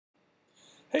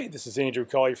Hey, this is Andrew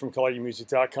Colyer from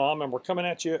ColyerMusic.com, and we're coming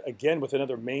at you again with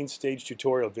another Mainstage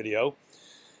tutorial video.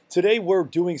 Today we're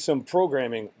doing some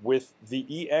programming with the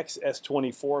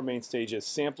EXS24 Mainstage's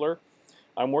sampler.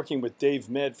 I'm working with Dave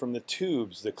Med from the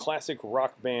Tubes, the classic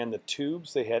rock band The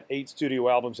Tubes. They had 8 studio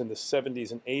albums in the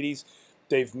 70s and 80s.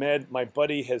 Dave Med, my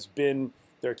buddy, has been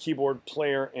their keyboard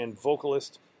player and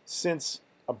vocalist since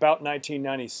about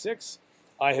 1996.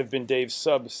 I have been Dave's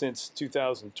sub since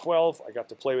 2012. I got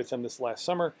to play with him this last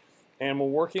summer, and we're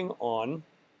working on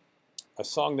a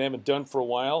song they haven't done for a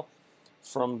while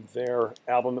from their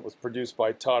album that was produced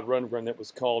by Todd Rundgren that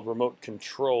was called Remote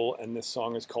Control, and this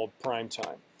song is called Prime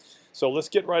Time. So let's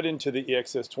get right into the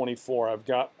EXS24. I've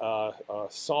got a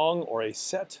song or a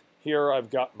set here. I've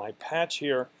got my patch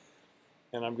here,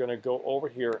 and I'm going to go over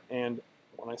here, and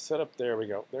when I set up, there we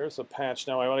go. There's a patch.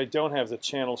 Now I don't have the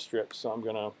channel strip, so I'm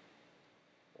going to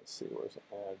let's see, where's the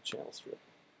add channel strip?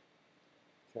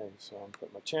 Okay, so I'm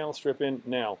putting my channel strip in.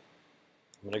 Now,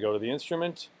 I'm going to go to the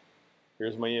instrument.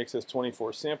 Here's my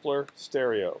EXS24 sampler,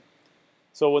 stereo.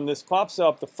 So when this pops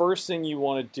up, the first thing you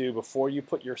want to do before you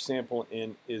put your sample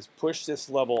in is push this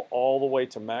level all the way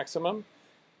to maximum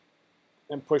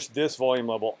and push this volume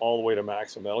level all the way to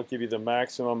maximum. That'll give you the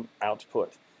maximum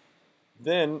output.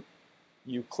 Then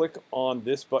you click on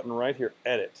this button right here,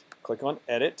 Edit. Click on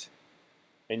Edit.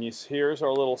 And here's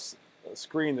our little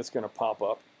screen that's going to pop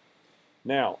up.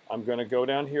 Now, I'm going to go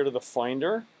down here to the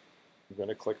Finder. I'm going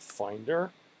to click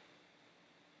Finder.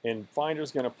 And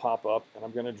Finder's going to pop up. And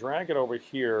I'm going to drag it over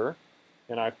here.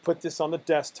 And I've put this on the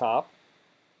desktop.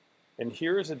 And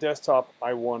here's the desktop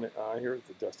I want. Here's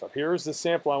the desktop. Here's the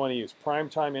sample I want to use.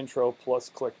 Primetime Intro plus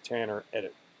click Tanner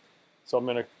Edit. So I'm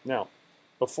going to, now,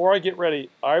 before I get ready,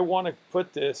 I want to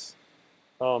put this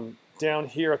down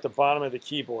here at the bottom of the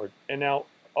keyboard. And now,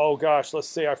 oh gosh, let's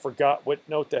say I forgot what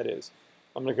note that is.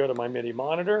 I'm going to go to my Midi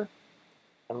Monitor,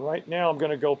 and right now I'm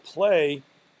going to go play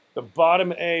the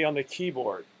bottom A on the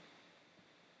keyboard.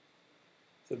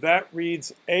 So that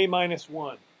reads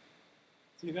A-1.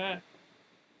 See that?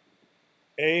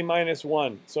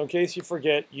 A-1. So in case you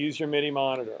forget, use your Midi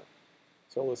Monitor.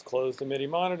 So let's close the Midi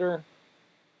Monitor.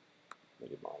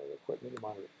 Midi Monitor, quit Midi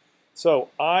Monitor. So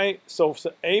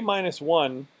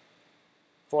A-1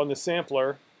 on the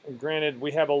sampler. And granted,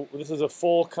 this is a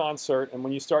full concert, and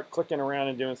when you start clicking around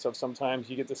and doing stuff, sometimes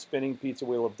you get the spinning pizza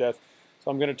wheel of death.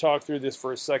 So I'm going to talk through this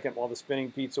for a second while the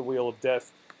spinning pizza wheel of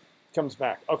death comes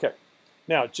back. Okay,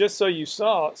 now just so you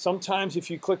saw, sometimes if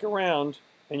you click around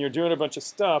and you're doing a bunch of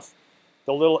stuff,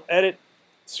 the little edit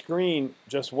screen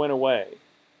just went away.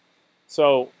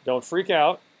 So don't freak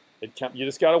out. You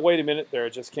just got to wait a minute there.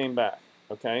 It just came back.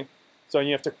 Okay, so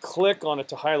you have to click on it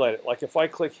to highlight it. Like if I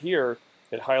click here,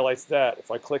 it highlights that. If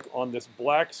I click on this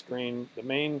black screen, the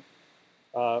main,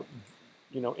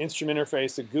 instrument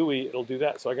interface, the GUI, it'll do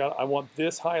that. So I want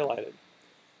this highlighted.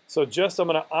 So I'm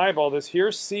going to eyeball this.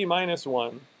 Here's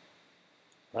C-1,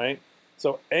 right?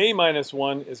 So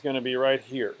A-1 is going to be right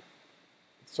here.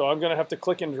 So I'm going to have to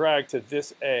click and drag to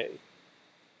this A.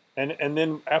 And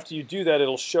then after you do that,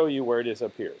 it'll show you where it is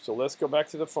up here. So let's go back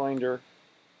to the Finder.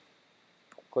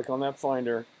 Click on that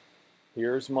Finder.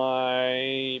 Here's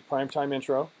my Primetime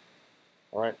Intro.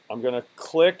 All right, I'm going to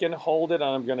click and hold it, and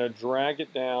I'm going to drag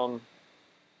it down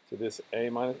to this A-,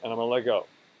 and I'm going to let go.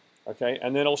 Okay,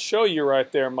 and then it'll show you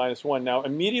right there -1. Now,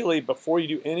 immediately before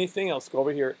you do anything else, go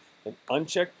over here and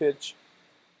uncheck pitch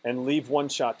and leave one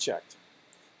shot checked.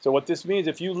 So what this means,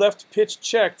 if you left pitch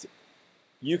checked,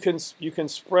 you can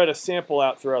spread a sample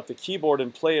out throughout the keyboard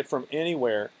and play it from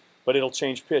anywhere, but it'll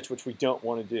change pitch, which we don't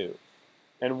want to do.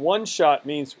 And one shot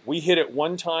means we hit it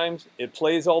one time, it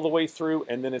plays all the way through,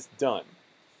 and then it's done.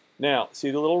 Now,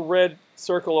 see the little red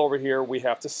circle over here? We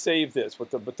have to save this with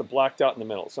the black dot in the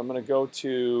middle. So I'm going to go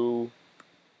to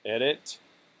Edit.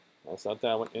 That's not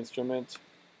that one. Instrument.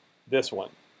 This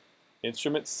one.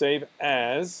 Instrument Save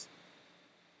As.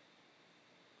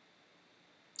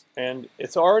 And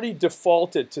it's already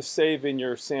defaulted to save in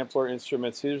your sampler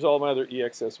instruments. Here's all my other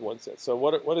EXS1 sets. So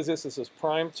what is this? This is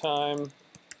Primetime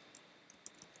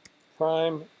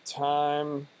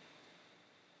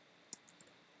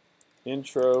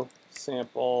Intro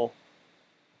Sample.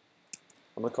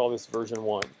 I'm going to call this version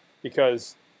 1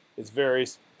 because it's very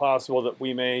possible that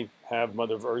we may have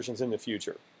other versions in the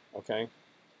future. Okay,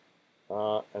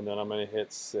 and then I'm going to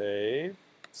hit Save.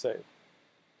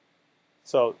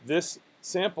 So this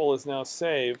sample is now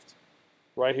saved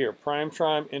right here.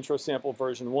 Primetime Intro Sample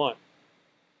version 1.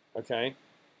 Okay,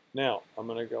 now I'm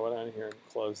going to go down here and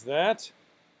close that.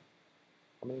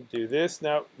 I'm going to do this.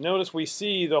 Now, notice we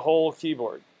see the whole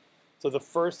keyboard. So the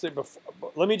first thing,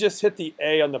 let me just hit the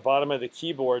A on the bottom of the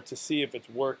keyboard to see if it's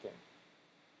working.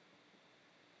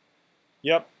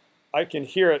 Yep, I can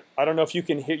hear it. I don't know if you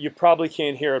can hear. You probably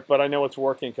can't hear it, but I know it's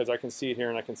working because I can see it here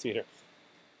and I can see it here.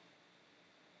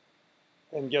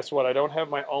 And guess what? I don't have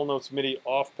my All Notes MIDI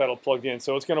off pedal plugged in,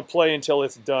 so it's going to play until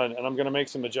it's done, and I'm going to make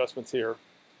some adjustments here.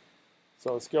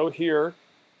 So let's go here,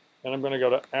 and I'm going to go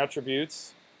to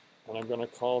Attributes, and I'm going to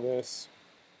call this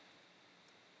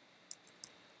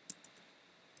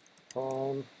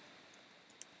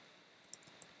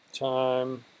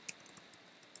time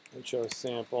intro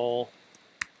sample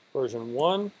version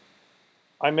 1.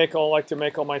 I like to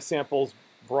make all my samples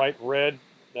bright red.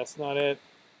 That's not it.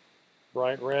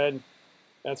 Bright red.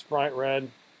 That's bright red.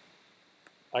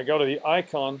 I go to the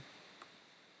icon,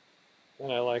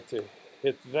 and I like to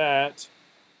hit that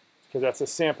because that's a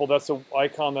sample. That's the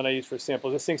icon that I use for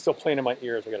samples. This thing's still playing in my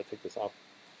ears. I got to take this off.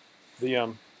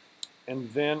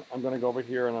 And then I'm going to go over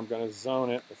here and I'm going to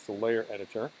zone it. It's the layer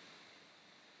editor.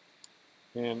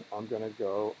 And I'm going to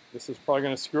go. This is probably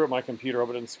going to screw up my computer. I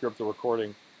hope it didn't screw up the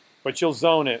recording. But you'll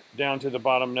zone it down to the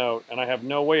bottom note. And I have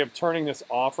no way of turning this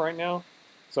off right now.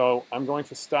 So I'm going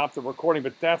to stop the recording,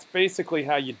 but that's basically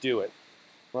how you do it,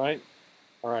 right?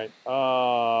 All right,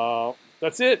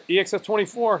 that's it,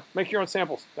 EXS24. Make your own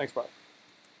samples. Thanks, bye.